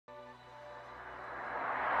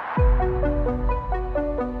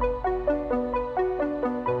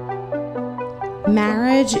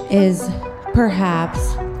Marriage is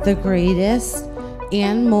perhaps the greatest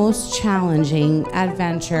and most challenging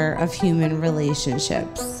adventure of human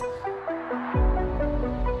relationships.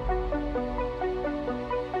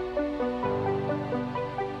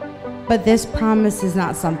 But this promise is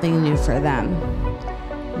not something new for them.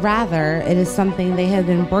 Rather, it is something they have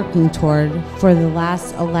been working toward for the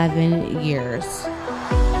last 11 years.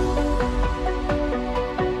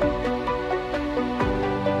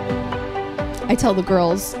 I tell the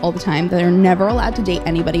girls all the time that they're never allowed to date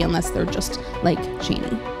anybody unless they're just like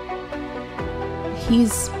Shaney.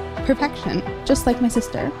 He's perfection, just like my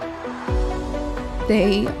sister.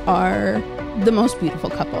 They are the most beautiful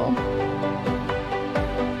couple.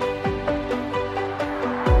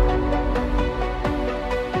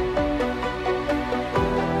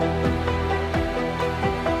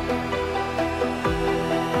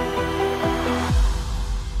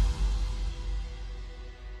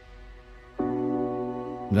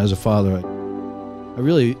 And as a father, I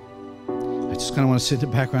just kind of want to sit in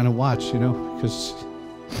the background and watch, you know, because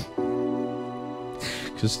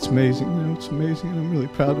it's amazing, you know, it's amazing, and I'm really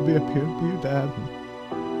proud to be up here and be your dad.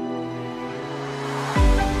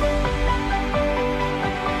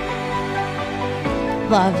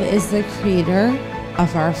 Love is the creator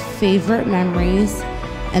of our favorite memories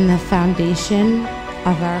and the foundation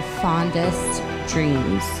of our fondest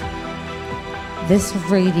dreams. This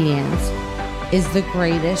radiance is the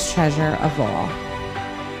greatest treasure of all.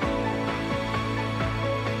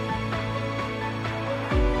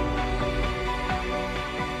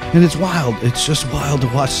 And it's wild. It's just wild to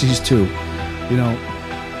watch these two. You know,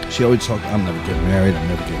 she always talked, I'm never getting married, I'm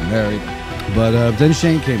never getting married. But then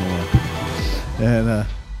Shane came along. And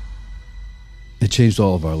it changed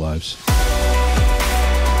all of our lives.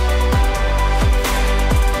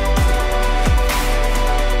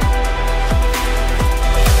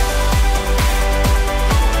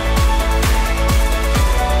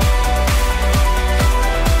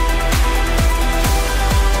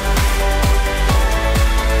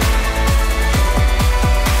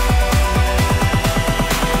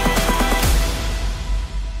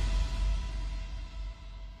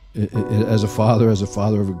 As a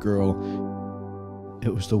father of a girl,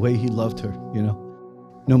 it was the way he loved her, you know.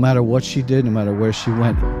 No matter what she did, no matter where she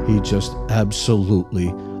went, he just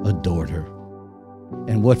absolutely adored her.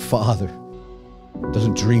 And what father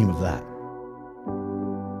doesn't dream of that?